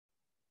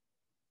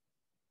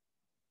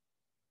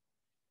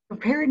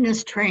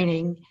Preparedness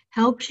training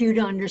helps you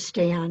to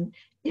understand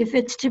if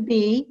it's to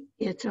be,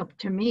 it's up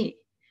to me.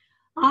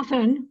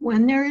 Often,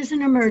 when there is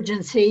an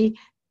emergency,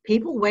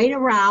 people wait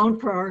around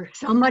for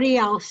somebody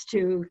else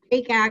to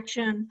take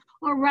action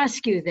or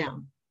rescue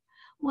them.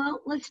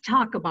 Well, let's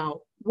talk about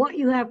what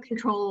you have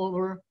control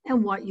over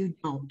and what you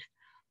don't.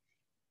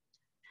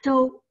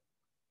 So,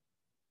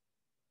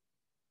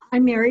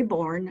 I'm Mary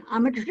Bourne.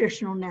 I'm a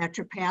traditional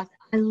naturopath.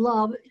 I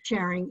love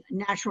sharing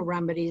natural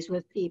remedies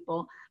with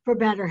people for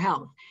better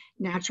health.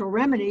 Natural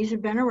remedies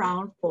have been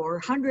around for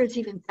hundreds,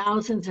 even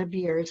thousands of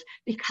years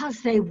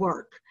because they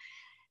work.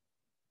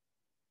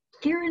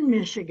 Here in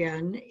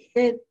Michigan,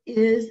 it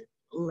is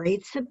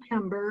late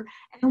September,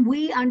 and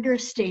we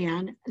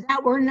understand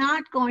that we're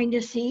not going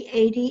to see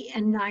 80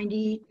 and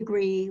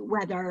 90-degree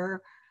weather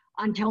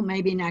until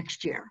maybe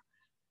next year.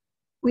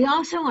 We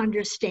also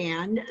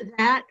understand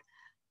that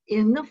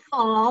in the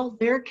fall,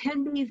 there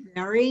can be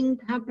varying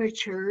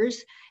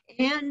temperatures,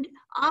 and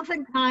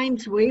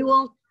oftentimes we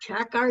will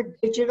check our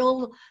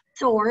digital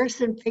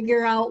source and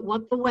figure out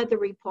what the weather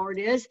report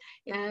is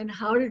and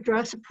how to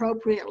dress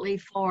appropriately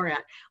for it,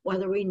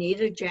 whether we need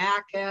a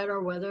jacket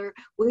or whether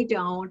we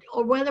don't,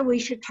 or whether we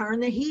should turn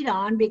the heat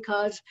on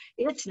because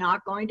it's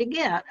not going to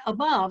get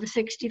above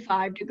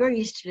 65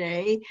 degrees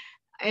today,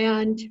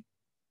 and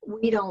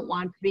we don't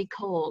want to be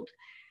cold.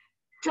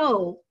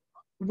 So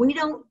we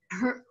don't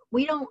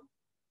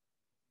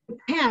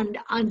depend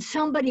on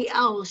somebody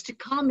else to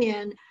come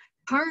in,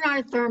 turn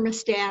our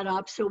thermostat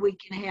up so we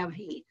can have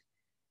heat.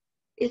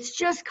 It's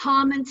just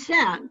common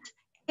sense,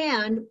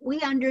 and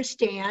we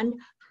understand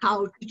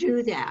how to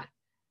do that.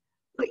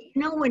 But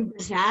you know, when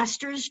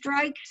disaster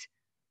strikes,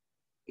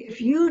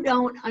 if you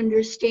don't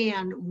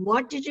understand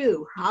what to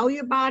do, how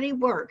your body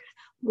works,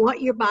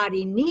 what your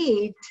body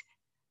needs,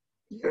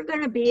 you're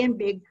going to be in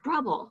big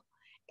trouble.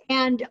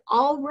 And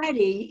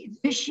already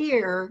this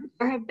year,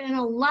 there have been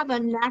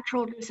 11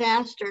 natural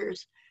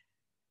disasters.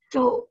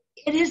 So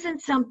it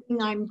isn't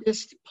something I'm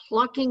just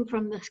plucking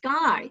from the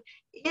sky.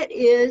 It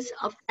is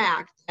a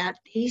fact that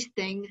these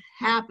things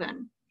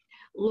happen.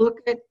 Look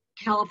at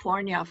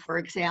California, for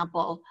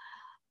example.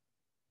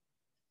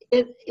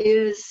 It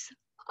is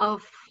a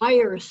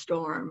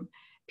firestorm.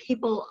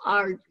 People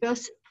are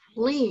just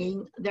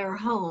fleeing their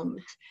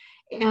homes.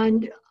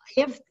 And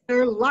if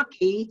they're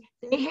lucky,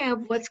 they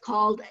have what's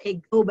called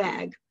a go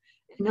bag.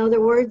 In other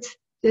words,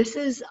 this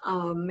is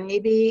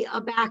maybe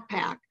a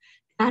backpack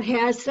that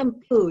has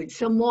some food,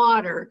 some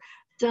water,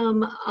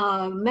 some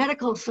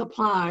medical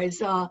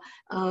supplies,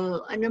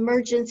 an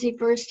emergency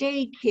first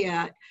aid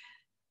kit,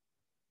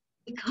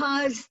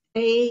 because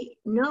they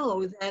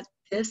know that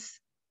this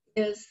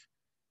is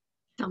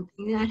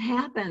something that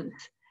happens.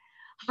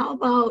 How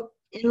about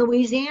in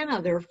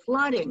Louisiana, they're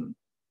flooding.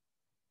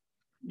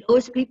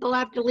 Those people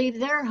have to leave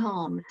their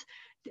homes.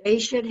 They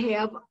should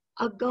have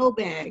a go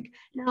bag.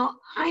 Now,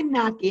 I'm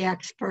not the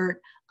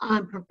expert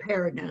on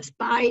preparedness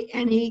by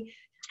any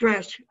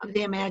stretch of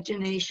the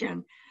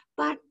imagination,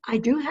 but I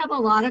do have a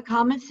lot of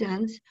common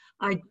sense.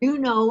 I do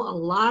know a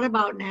lot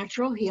about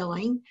natural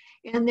healing,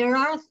 and there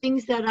are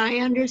things that I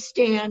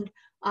understand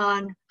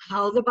on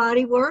how the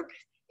body works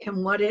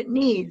and what it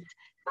needs.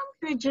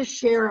 I'm going to just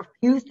share a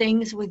few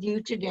things with you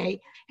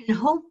today and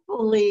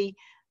hopefully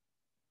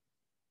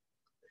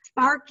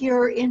spark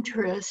your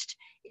interest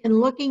in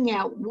looking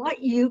at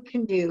what you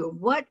can do,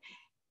 what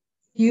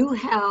you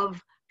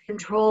have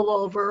control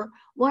over,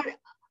 what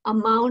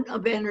amount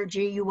of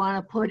energy you want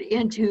to put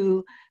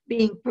into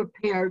being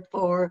prepared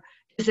for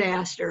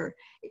disaster.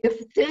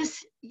 If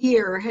this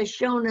year has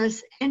shown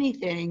us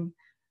anything,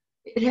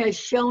 it has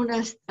shown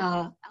us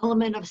the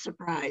element of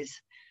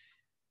surprise.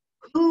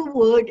 Who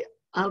would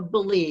have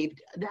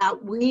believed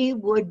that we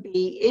would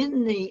be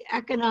in the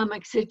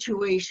economic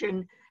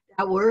situation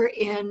that we're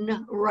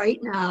in right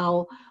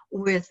now,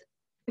 with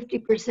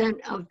 50%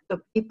 of the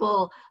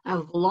people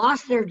have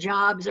lost their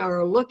jobs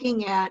or are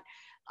looking at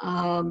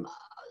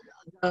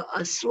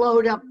a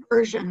slowed up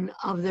version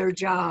of their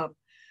job.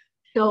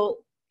 So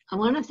I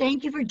want to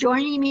thank you for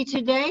joining me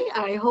today.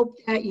 I hope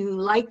that you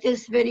like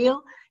this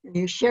video and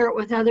you share it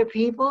with other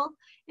people,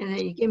 and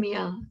that you give me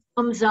a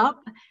thumbs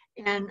up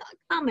and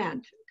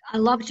comment. I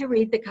love to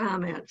read the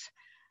comments.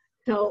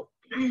 So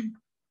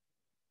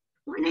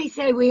when I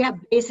say we have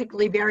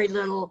basically very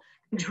little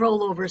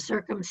control over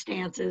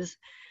circumstances,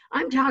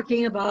 I'm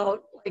talking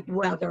about like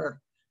weather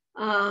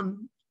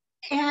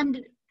and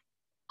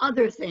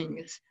other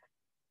things.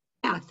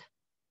 Death.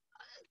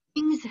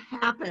 Things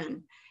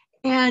happen.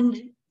 And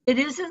it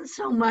isn't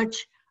so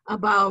much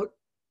about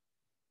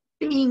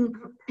being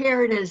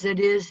prepared as it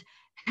is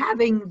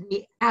having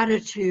the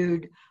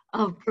attitude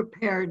of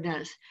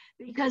preparedness.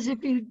 Because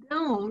if you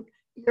don't,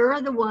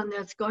 you're the one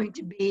that's going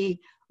to be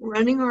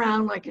running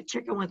around like a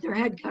chicken with their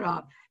head cut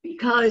off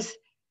because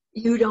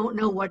you don't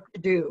know what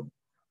to do.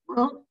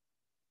 Well,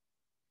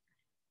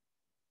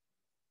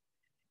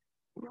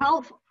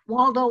 Ralph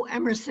Waldo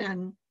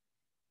Emerson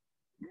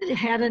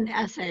had an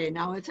essay.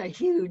 Now it's a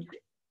huge,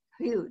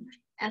 huge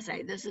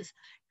essay. This is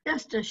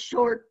just a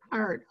short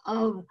part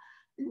of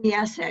the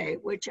essay,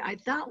 which I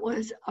thought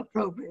was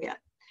appropriate.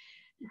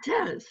 It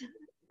says,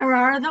 there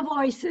are the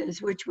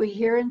voices which we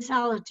hear in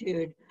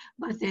solitude,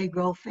 but they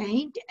grow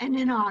faint and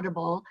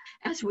inaudible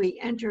as we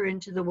enter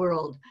into the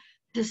world.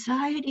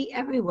 Society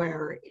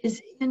everywhere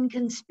is in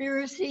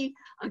conspiracy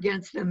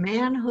against the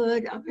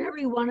manhood of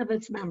every one of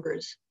its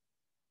members.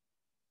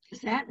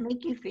 Does that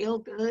make you feel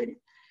good?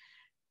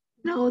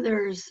 No,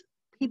 there's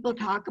people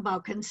talk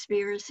about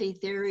conspiracy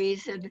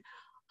theories and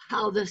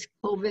how this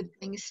COVID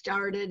thing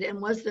started,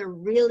 and was there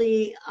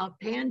really a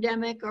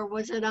pandemic or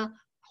was it a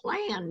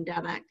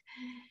plandemic?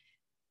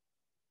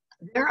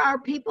 There are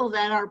people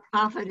that are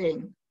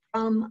profiting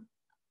from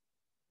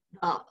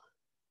the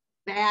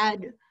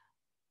bad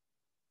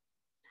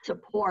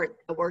support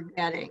that we're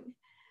getting.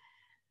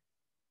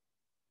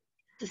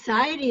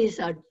 Society is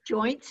a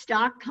joint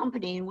stock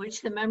company in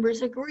which the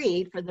members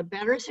agree for the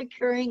better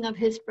securing of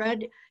his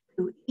bread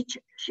to each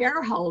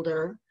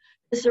shareholder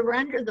to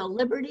surrender the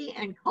liberty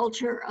and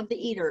culture of the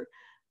eater.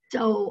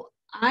 So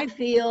I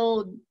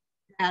feel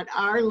that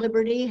our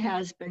liberty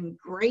has been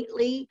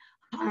greatly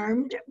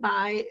harmed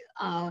by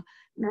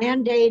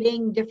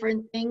mandating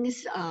different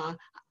things,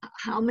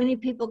 how many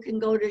people can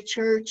go to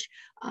church,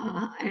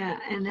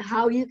 and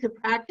how you can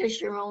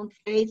practice your own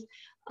faith.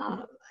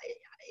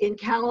 In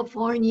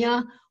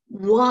California,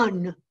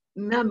 one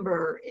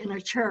member in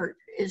a church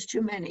is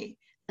too many.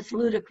 That's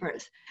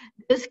ludicrous.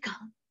 This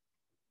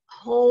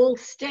whole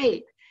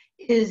state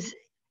is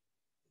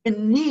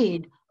in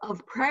need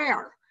of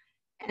prayer,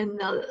 and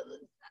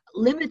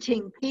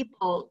limiting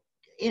people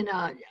in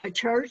a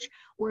church,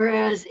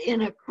 whereas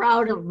in a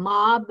crowd of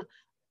mob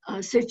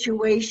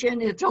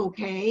situation, it's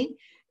okay.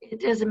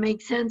 It doesn't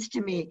make sense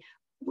to me.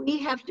 We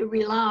have to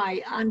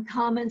rely on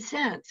common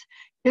sense,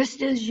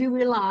 just as you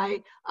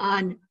rely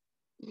on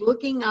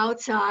looking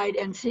outside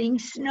and seeing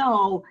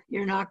snow.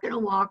 You're not going to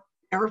walk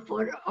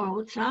barefoot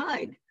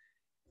outside.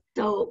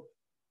 So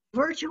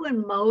virtue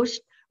in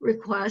most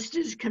request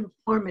is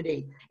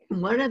conformity.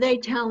 And what are they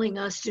telling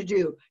us to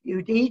do?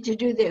 You need to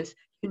do this.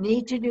 You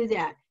need to do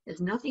that. It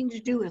has nothing to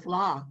do with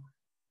law.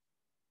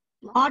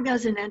 Law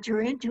doesn't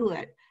enter into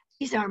it.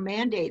 These are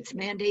mandates.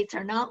 Mandates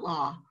are not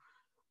law.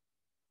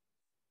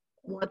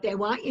 What they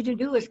want you to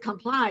do is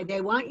comply.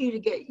 They want you to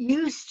get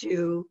used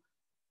to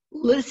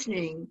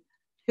listening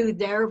to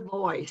their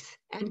voice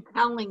and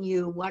telling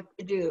you what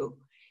to do.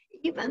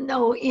 Even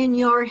though in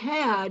your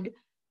head,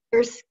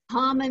 there's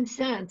common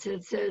sense.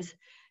 It says,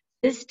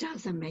 this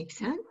doesn't make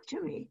sense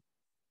to me.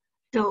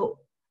 So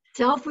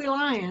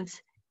self-reliance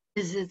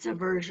is its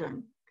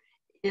aversion.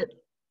 It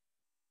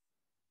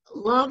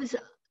loves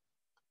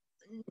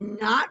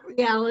not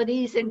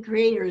realities and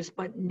creators,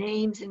 but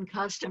names and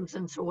customs.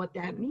 And so what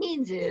that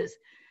means is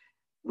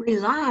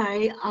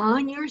rely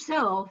on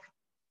yourself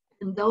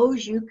and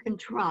those you can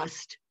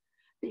trust,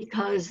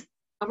 because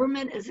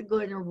government isn't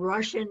going to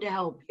rush in to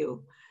help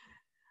you.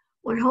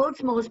 What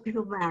holds most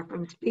people back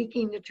from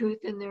speaking the truth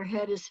in their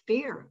head is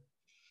fear.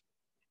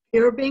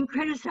 Fear of being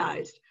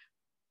criticized,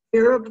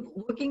 fear of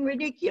looking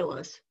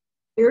ridiculous,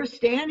 fear of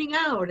standing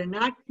out and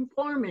not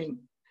conforming,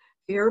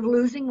 fear of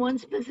losing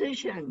one's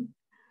position.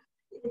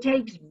 It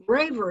takes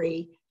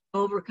bravery to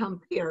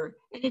overcome fear,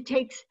 and it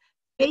takes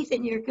faith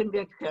in your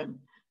conviction.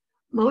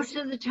 Most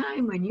of the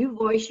time when you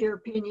voice your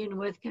opinion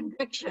with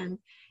conviction,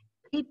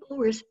 people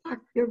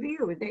respect your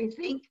view. They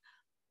think,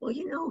 well,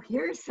 you know,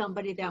 here's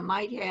somebody that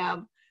might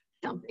have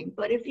something.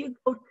 But if you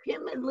go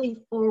timidly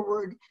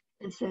forward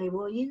and say,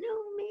 well, you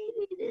know,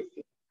 maybe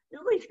this,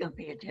 nobody's going to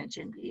pay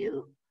attention to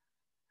you.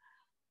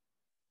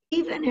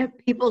 Even if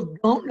people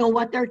don't know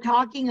what they're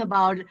talking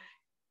about,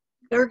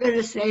 they're going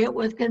to say it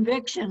with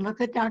conviction.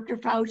 Look at Dr.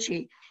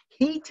 Fauci.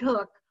 He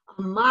took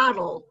a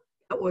model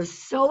that was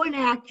so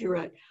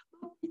inaccurate,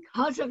 but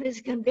because of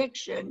his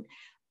conviction,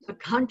 the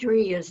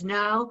country is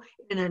now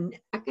in an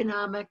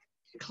economic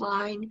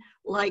decline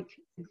like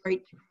the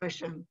Great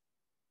Depression.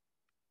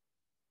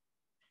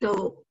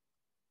 So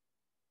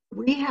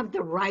we have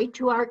the right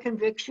to our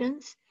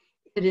convictions.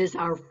 It is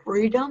our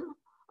freedom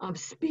of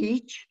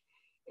speech,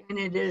 and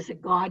it is a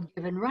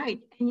God-given right.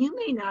 And you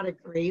may not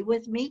agree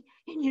with me,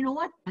 and you know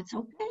what? That's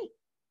okay.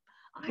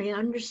 I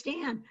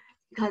understand,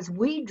 because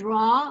we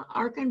draw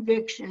our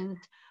convictions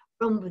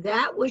from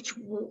that which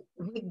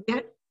we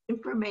get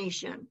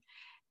information.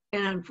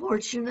 And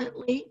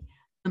unfortunately,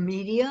 the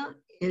media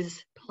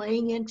is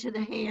playing into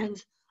the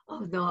hands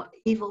of the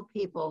evil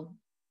people.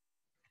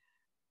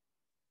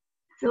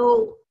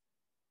 So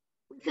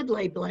we could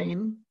lay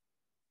blame,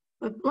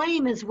 but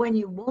blame is when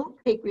you won't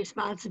take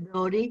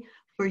responsibility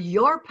for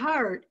your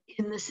part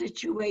in the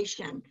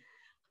situation,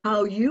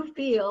 how you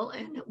feel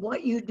and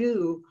what you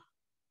do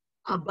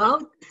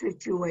about the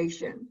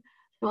situation.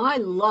 So I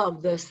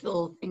love this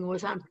little thing. It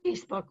was on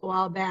Facebook a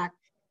while back.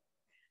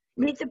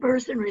 Make the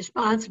person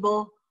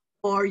responsible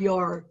for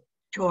your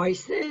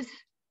choices,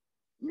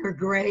 your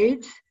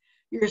grades,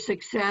 your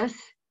success,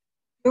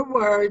 your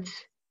words,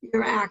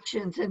 your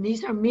actions, and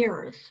these are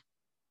mirrors.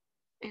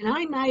 And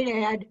I might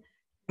add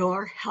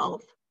your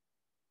health,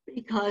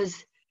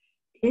 because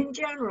in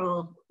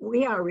general,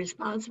 we are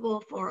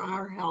responsible for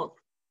our health.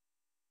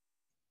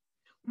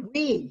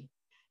 we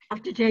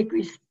have to take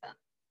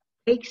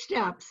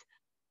steps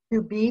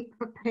to be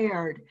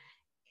prepared.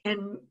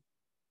 And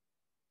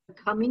the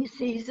coming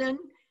season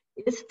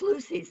is flu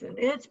season.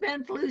 It's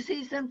been flu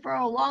season for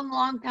a long,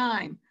 long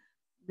time.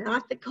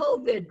 Not the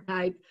COVID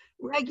type,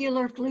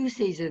 regular flu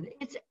season.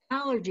 It's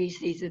allergy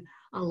season.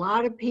 A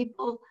lot of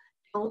people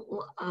don't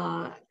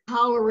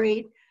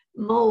tolerate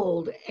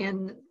mold,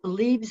 and the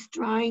leaves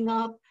drying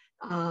up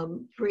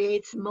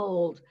creates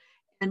mold.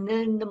 And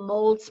then the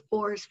mold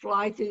spores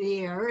fly through the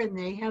air and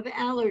they have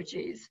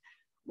allergies.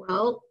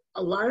 Well,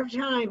 a lot of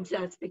times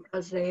that's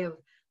because they have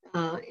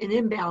an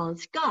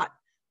imbalanced gut.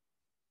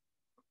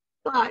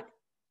 But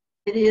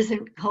it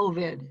isn't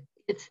COVID.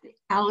 It's the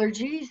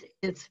allergies,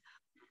 it's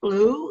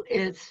flu,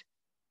 it's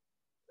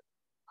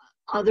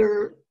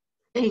other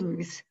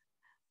things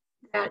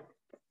that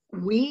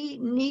we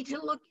need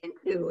to look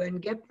into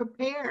and get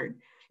prepared.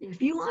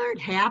 If you aren't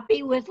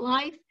happy with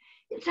life,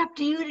 it's up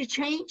to you to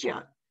change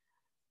it.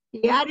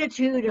 The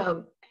attitude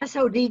of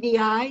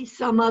SODDI,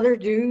 some other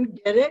dude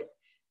did it,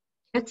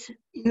 gets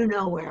you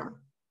nowhere.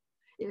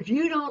 If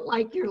you don't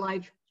like your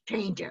life,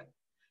 change it.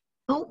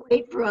 Don't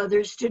wait for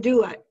others to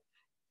do it.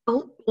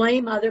 Don't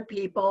blame other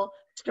people,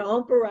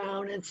 stomp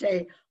around and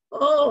say,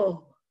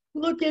 oh,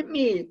 look at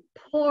me,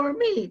 poor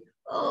me.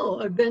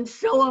 Oh, I've been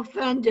so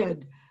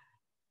offended.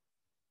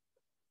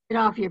 Get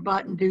off your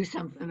butt and do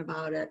something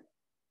about it.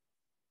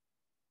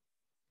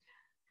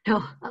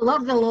 So I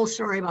love the little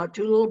story about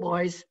two little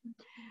boys.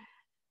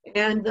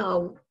 And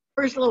the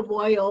first little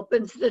boy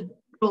opens the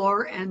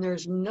door and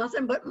there's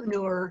nothing but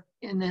manure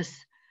in this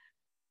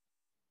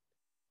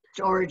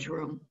storage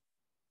room.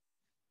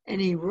 And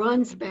he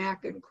runs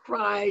back and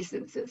cries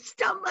and says,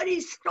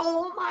 somebody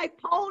stole my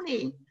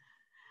pony.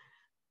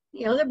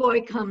 The other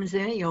boy comes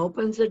in, he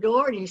opens the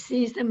door and he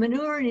sees the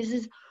manure and he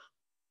says,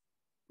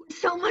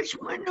 so much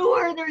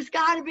manure, there's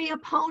got to be a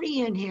pony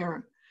in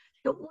here.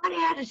 So what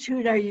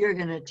attitude are you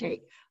going to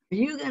take? Are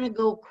you going to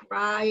go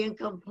cry and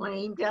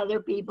complain to other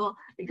people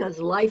because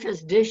life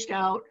has dished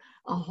out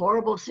a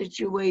horrible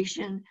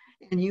situation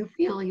and you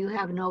feel you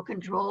have no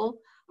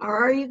control? Or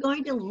are you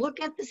going to look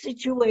at the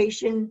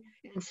situation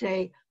and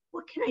say,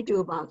 what can I do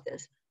about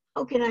this?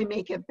 How can I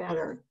make it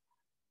better?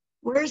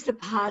 Where's the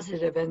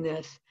positive in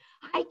this?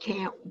 I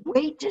can't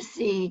wait to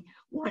see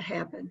what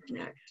happens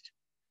next.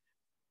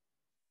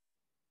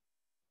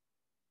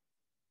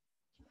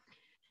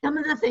 Some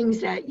of the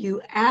things that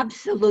you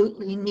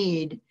absolutely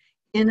need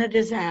in a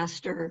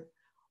disaster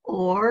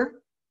or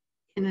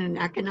in an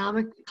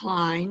economic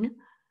decline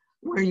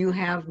where you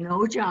have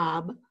no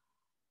job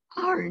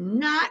are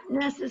not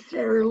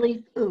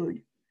necessarily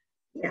food.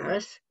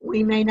 Yes,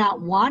 we may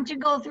not want to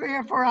go 3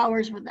 or 4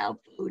 hours without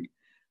food,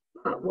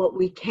 but what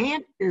we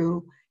can't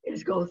do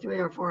is go 3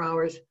 or 4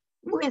 hours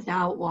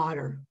without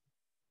water.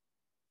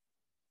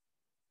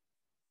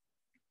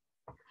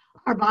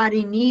 Our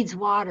body needs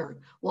water.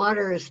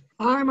 Water is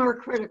far more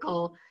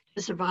critical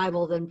to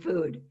survival than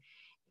food.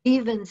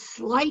 Even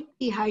slight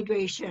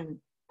dehydration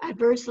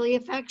adversely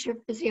affects your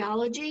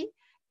physiology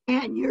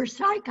and your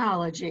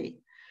psychology.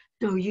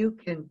 So you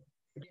can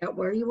forget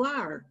where you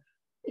are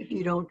if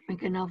you don't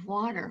drink enough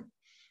water.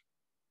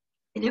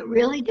 And it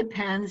really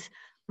depends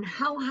on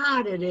how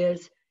hot it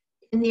is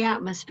in the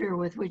atmosphere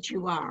with which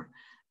you are.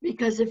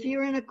 Because if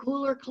you're in a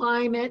cooler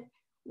climate,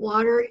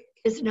 water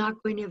is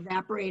not going to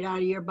evaporate out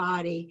of your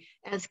body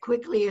as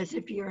quickly as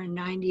if you're in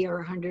 90 or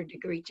 100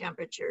 degree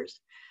temperatures.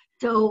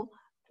 So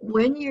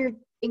when you're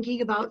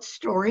thinking about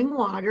storing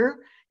water,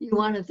 you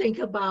want to think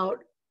about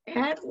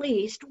at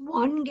least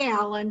 1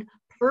 gallon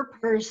per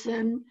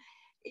person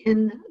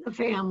in the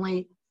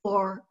family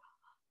for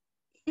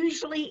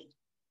usually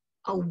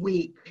a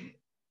week.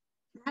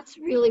 That's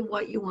really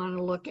what you want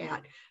to look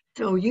at.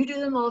 So you do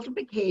the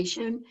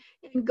multiplication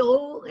and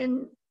go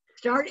and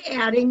start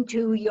adding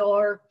to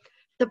your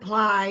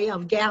supply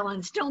of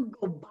gallons. Don't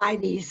go buy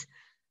these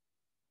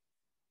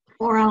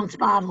 4-ounce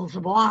bottles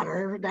of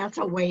water. That's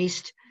a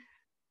waste.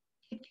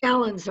 8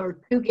 gallons or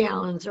 2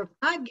 gallons or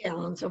 5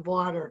 gallons of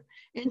water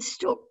and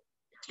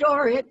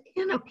store it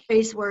in a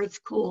place where it's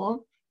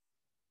cool.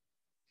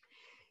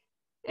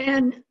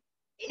 And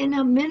in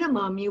a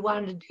minimum, you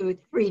want to do it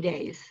 3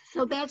 days.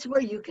 So that's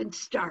where you can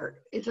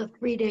start. It's a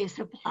 3-day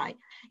supply.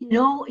 You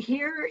know,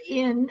 here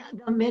in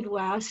the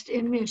Midwest,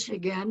 in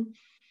Michigan,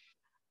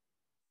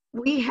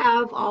 we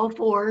have all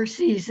 4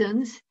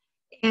 seasons,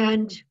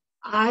 and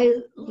I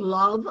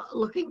love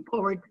looking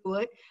forward to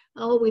it.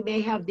 Oh, we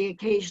may have the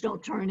occasional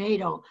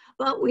tornado,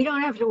 but we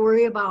don't have to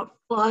worry about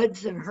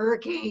floods and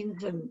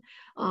hurricanes and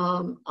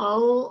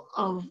all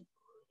of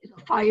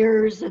the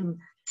fires and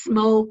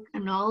smoke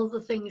and all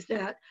the things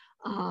that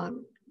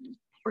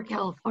poor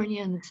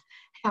Californians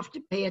have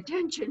to pay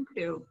attention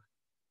to.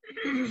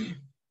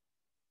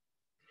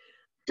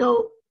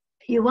 So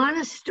you want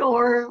to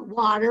store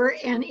water,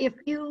 and if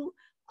you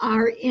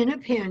are in a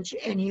pinch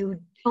and you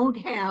don't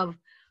have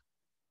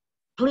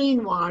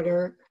clean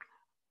water,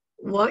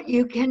 what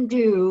you can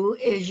do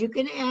is you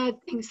can add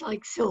things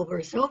like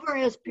silver. Silver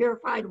has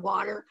purified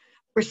water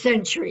for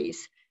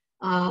centuries.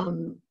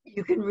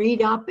 You can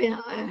read up in,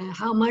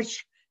 how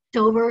much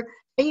Silver,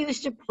 they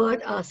used to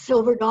put a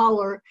silver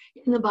dollar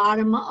in the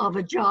bottom of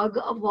a jug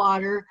of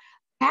water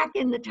back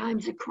in the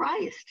times of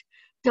Christ.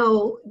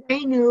 So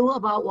they knew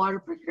about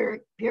water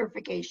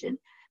purification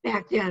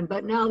back then,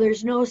 but now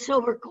there's no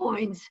silver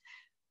coins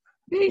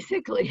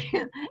basically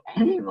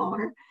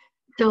anymore.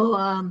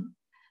 So,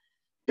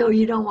 so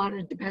you don't want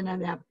to depend on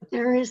that. But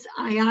there is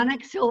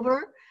ionic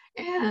silver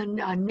and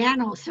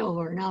nano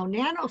silver. Now,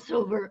 nano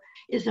silver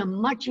is a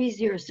much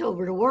easier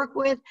silver to work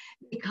with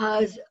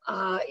because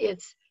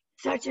it's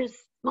such a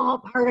small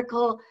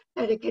particle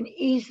that it can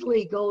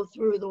easily go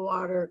through the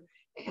water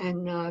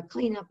and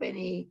clean up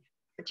any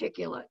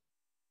particulate.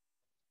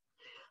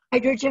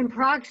 Hydrogen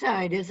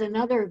peroxide is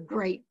another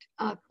great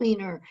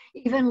cleaner.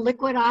 Even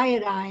liquid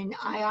iodine,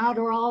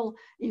 iodoral,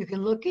 you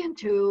can look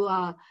into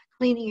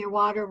cleaning your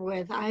water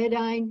with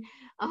iodine,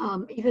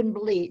 even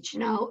bleach.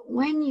 Now,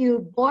 when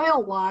you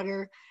boil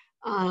water,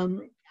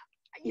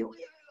 you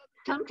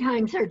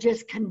sometimes are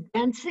just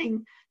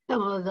condensing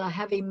some of the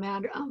heavy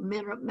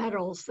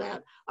metals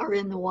that are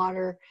in the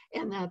water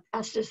and the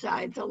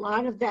pesticides. A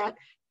lot of that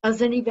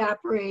doesn't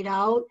evaporate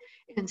out,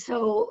 and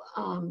so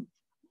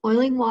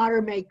boiling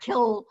water may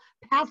kill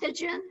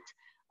pathogens,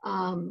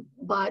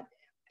 but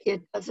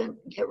it doesn't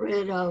get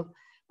rid of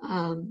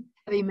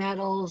heavy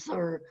metals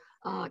or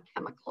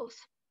chemicals.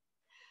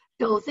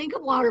 So think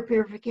of water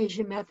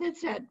purification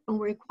methods that don't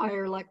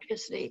require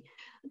electricity.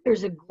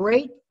 There's a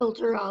great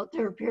filter out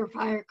there,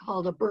 purifier,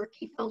 called a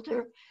Berkey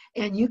filter,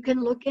 and you can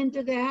look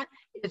into that.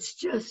 It's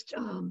just,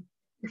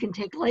 you can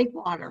take lake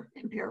water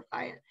and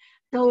purify it.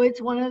 So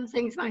it's one of the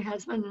things my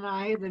husband and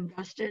I have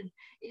invested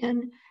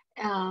in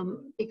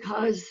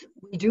because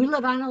we do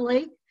live on a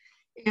lake.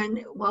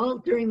 And well,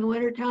 during the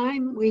winter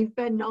time, we've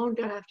been known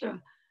to have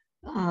to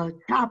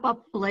top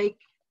up the lake,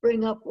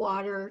 bring up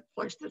water,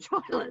 flush the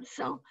toilet.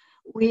 So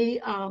we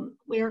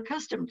are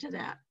accustomed to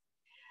that.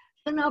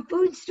 So now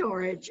food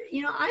storage,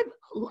 you know,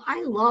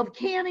 I love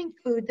canning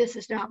food. This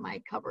is not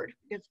my cupboard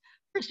because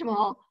first of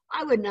all,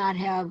 I would not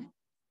have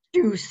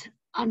juice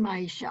on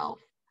my shelf.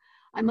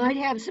 I might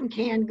have some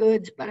canned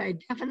goods, but I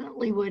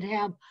definitely would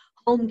have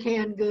home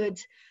canned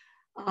goods,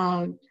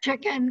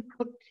 chicken,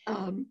 cooked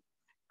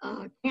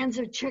cans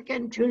of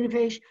chicken, tuna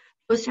fish,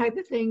 those type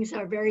of things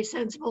are very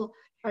sensible.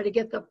 Try to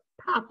get the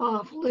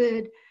pop-off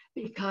lid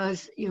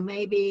because you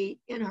may be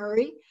in a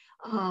hurry.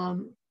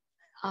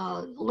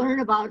 Learn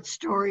about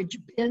storage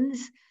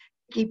bins,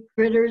 keep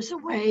critters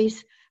away,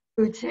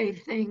 food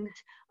safe things,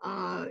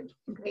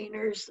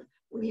 containers.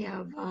 We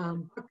have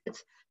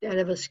buckets that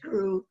have a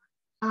screw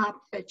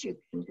top that you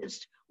can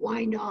just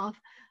wind off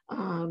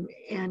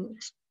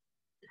and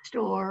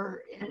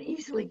store and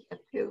easily get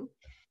to.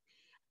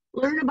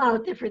 Learn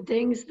about different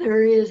things.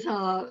 There is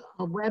a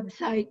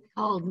website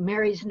called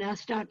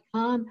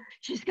marysnest.com.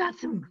 She's got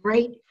some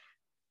great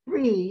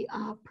free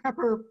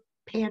prepper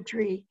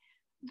pantry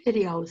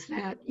videos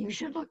that you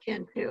should look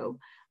into.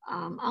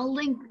 I'll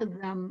link to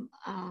them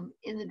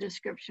in the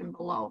description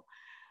below.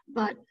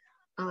 But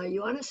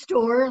you want to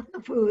store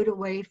the food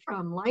away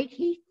from light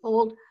heat,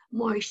 cold,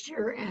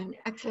 moisture, and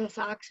excess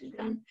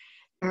oxygen.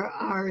 There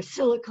are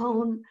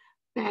silicone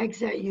bags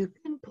that you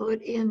can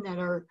put in that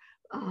are,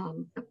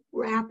 the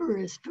wrapper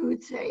is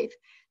food safe,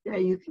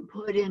 that you can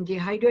put in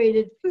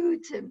dehydrated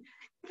foods and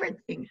different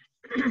things.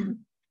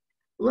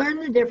 Learn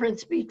the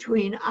difference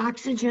between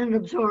oxygen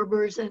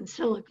absorbers and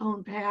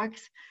silicone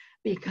packs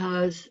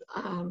because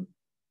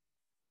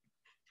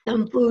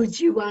some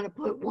foods you want to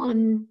put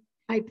one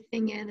type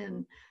thing in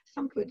and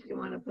some foods you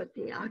want to put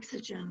the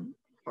oxygen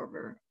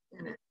absorber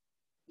in it.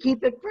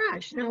 Keep it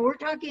fresh. Now we're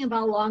talking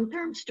about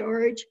long-term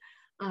storage.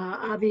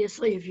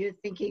 Obviously, if you're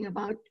thinking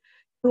about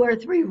 2 or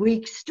 3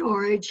 weeks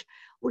storage,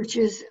 which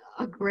is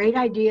a great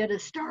idea to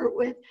start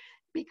with,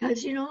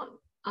 because you know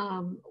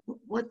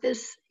what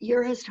this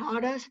year has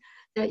taught us,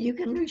 that you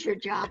can lose your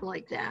job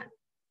like that.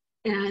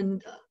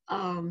 And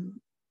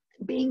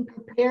being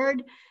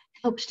prepared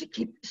helps to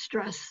keep the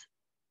stress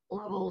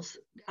levels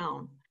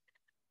down.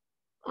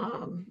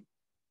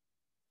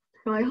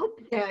 So I hope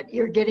that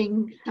you're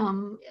getting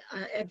some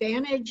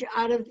advantage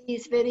out of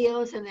these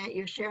videos and that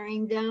you're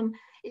sharing them.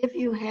 If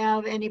you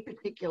have any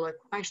particular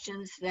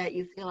questions that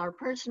you feel are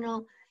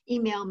personal,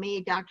 email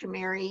me, Dr.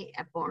 Mary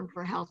at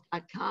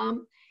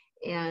bornforhealth.com,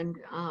 and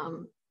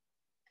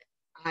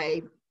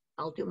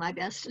I'll do my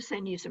best to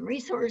send you some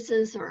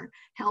resources or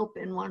help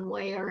in one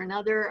way or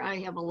another. I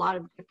have a lot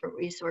of different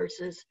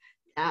resources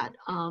that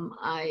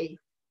I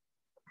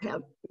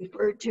have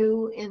referred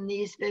to in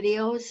these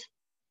videos.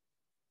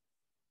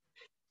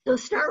 So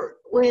start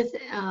with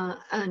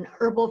an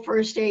herbal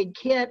first aid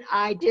kit.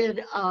 I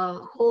did a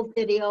whole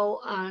video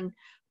on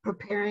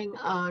preparing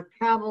a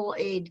travel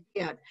aid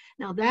kit.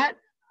 Now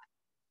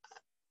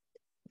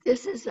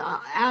this is,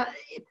 to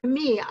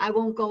me, I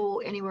won't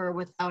go anywhere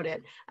without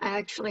it. I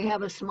actually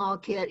have a small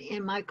kit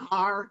in my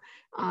car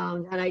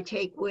that I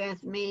take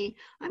with me.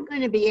 I'm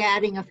going to be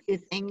adding a few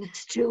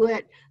things to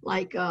it,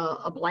 like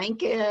a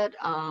blanket,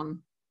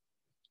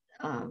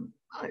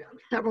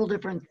 several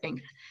different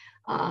things.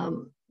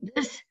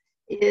 This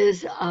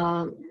is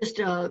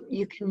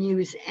you can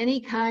use any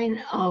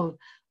kind of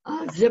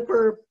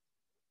zipper,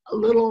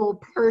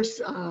 little purse.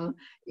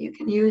 You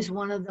can use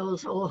one of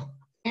those old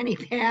fanny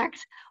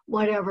packs,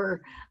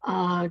 whatever,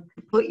 to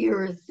put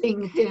your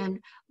things in.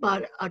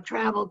 But a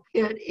travel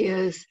kit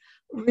is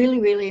really,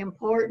 really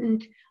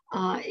important.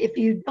 If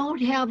you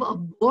don't have a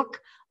book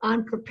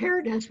on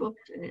preparedness,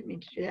 whoops, I didn't mean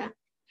to do that.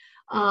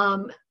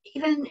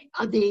 Even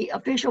the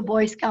official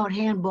Boy Scout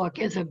handbook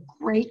is a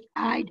great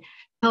guide.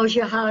 Tells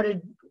you how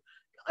to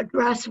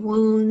address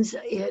wounds.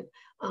 It,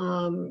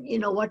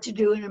 what to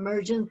do in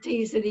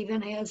emergencies. It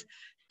even has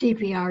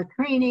CPR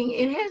training.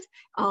 It has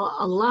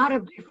a lot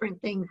of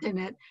different things in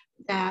it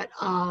that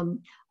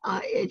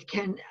it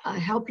can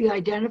help you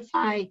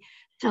identify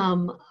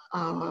some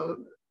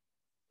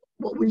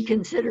what we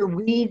consider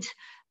weeds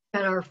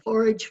that are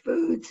forage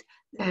foods,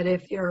 that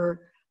if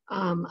you're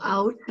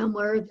out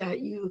somewhere that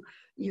you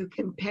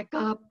can pick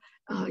up.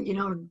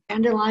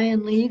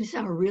 Dandelion leaves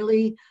are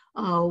really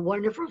a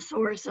wonderful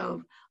source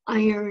of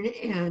iron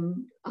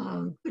and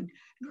good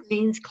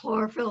greens,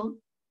 chlorophyll.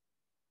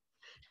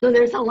 So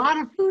there's a lot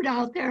of food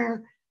out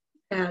there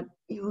that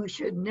you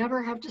should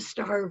never have to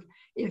starve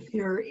if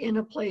you're in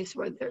a place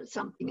where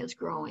something is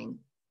growing.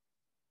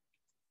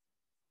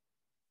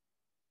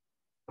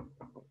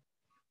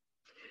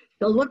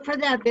 So look for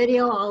that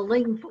video. I'll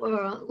link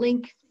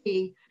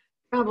the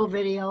travel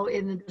video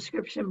in the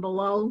description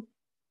below.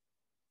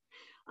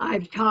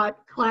 I've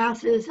taught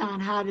classes on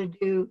how to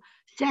do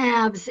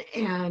salves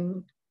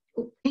and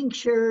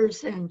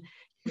tinctures and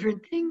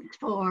different things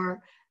for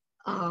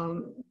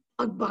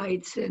bug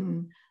bites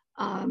and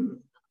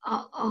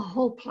a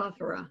whole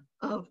plethora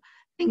of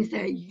things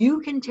that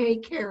you can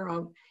take care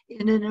of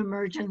in an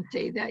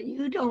emergency, that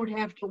you don't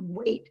have to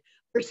wait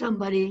for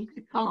somebody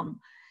to come.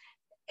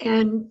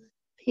 And,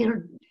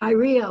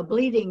 diarrhea,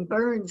 bleeding,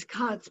 burns,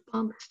 cuts,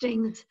 bumps,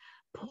 stings,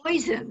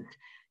 poisons,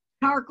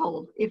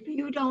 charcoal. If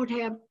you don't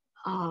have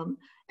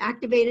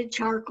activated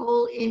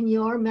charcoal in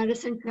your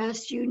medicine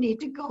chest, you need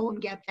to go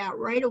and get that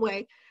right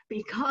away,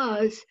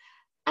 because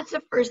that's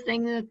the first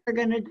thing that they're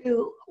going to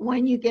do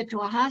when you get to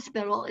a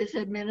hospital is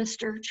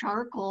administer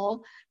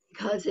charcoal,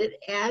 because it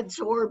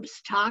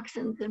absorbs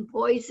toxins and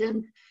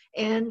poisons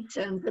and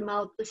sends them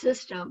out the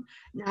system.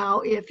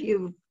 Now, if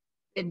you've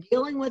been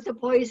dealing with the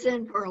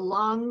poison for a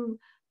long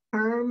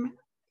term,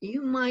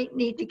 you might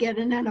need to get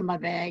an enema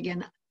bag,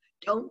 and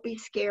don't be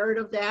scared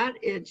of that.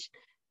 It's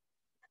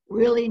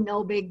really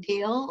no big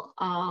deal.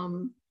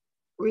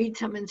 Read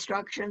some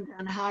instructions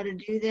on how to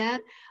do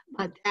that,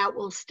 but that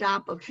will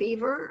stop a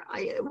fever.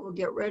 It will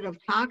get rid of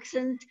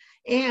toxins,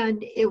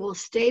 and it will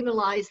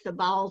stabilize the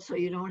bowel so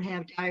you don't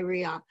have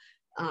diarrhea.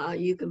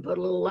 You can put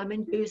a little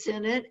lemon juice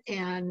in it,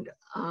 and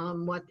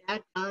what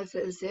that does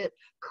is it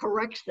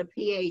corrects the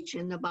pH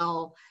in the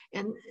bowel.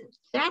 And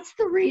that's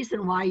the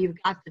reason why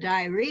you've got the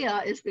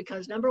diarrhea, is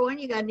because number one,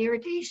 you got an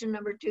irritation.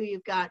 Number two,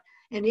 you've got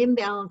an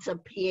imbalance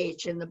of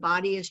pH, and the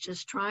body is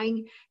just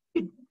trying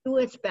to do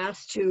its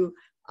best to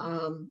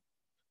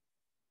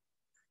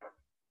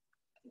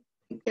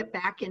get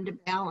back into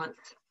balance.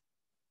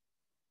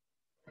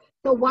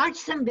 So watch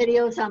some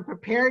videos on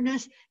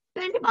preparedness.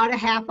 Spend about a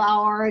half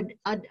hour,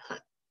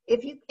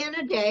 if you can,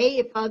 a day.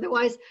 If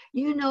otherwise,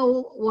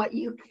 what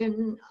you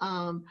can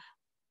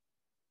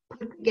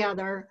put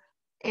together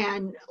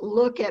and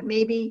look at.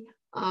 Maybe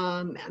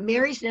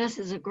Mary's Nest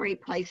is a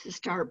great place to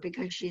start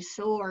because she's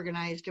so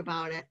organized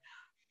about it.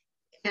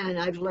 And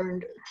I've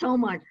learned so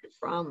much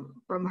from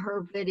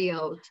her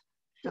videos.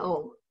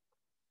 So,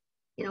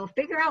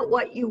 figure out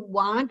what you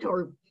want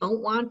or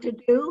don't want to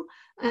do,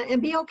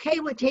 and be okay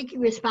with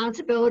taking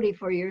responsibility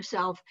for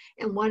yourself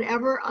and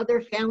whatever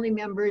other family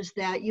members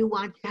that you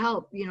want to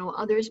help.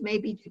 Others may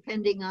be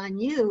depending on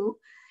you,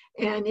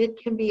 and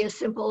it can be as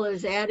simple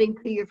as adding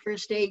to your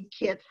first aid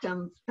kit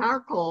some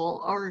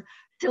charcoal or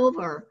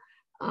silver,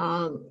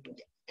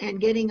 and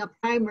getting a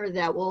primer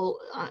that will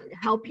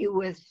help you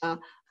with that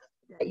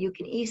you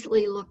can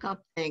easily look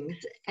up things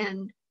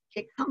and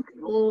get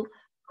comfortable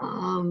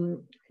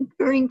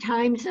during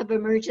times of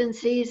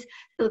emergencies,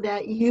 so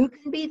that you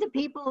can be the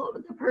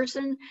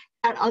person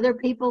that other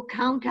people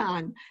count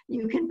on.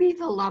 You can be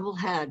the level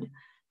head.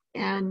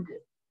 And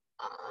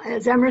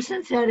as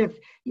Emerson said, if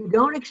you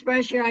don't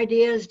express your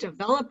ideas,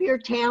 develop your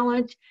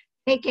talent,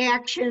 take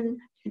action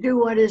to do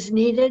what is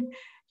needed,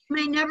 you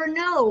may never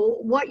know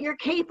what you're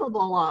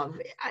capable of.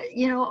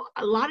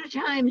 A lot of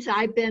times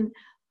I've been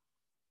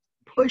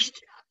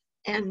pushed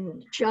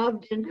and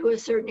shoved into a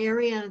certain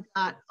area and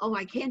thought, oh,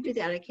 I can't do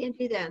that, I can't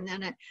do that. And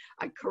then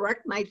I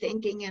correct my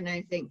thinking and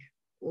I think,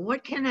 well,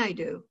 what can I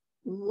do?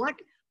 What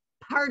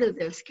part of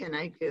this can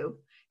I do?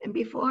 And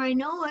before I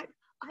know it,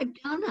 I've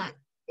done it.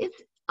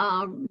 It's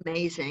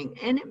amazing.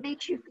 And it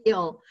makes you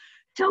feel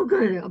so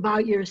good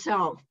about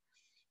yourself.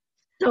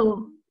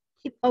 So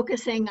keep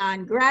focusing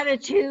on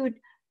gratitude,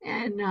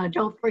 and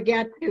don't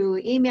forget to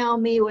email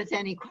me with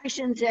any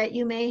questions that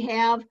you may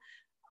have.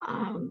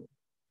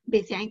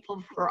 Be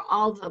thankful for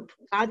all the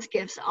God's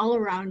gifts all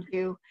around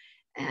you,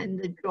 and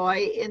the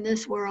joy in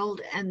this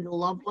world, and the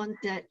loved ones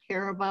that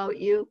care about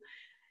you.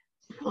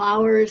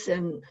 flowers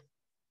and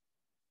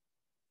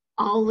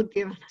all the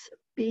gifts.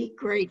 Be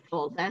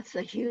grateful. That's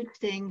a huge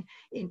thing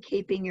in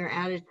keeping your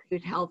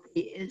attitude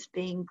healthy, is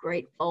being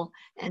grateful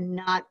and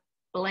not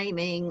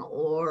blaming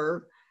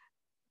or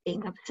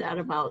being upset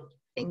about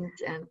things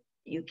and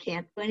you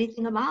can't do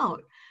anything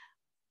about.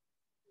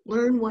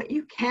 Learn what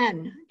you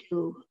can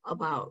do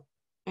about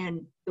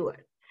and do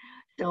it.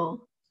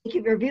 So thank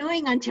you for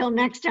viewing. Until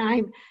next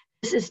time,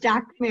 this is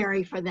Dr.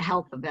 Mary for the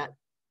Health of It.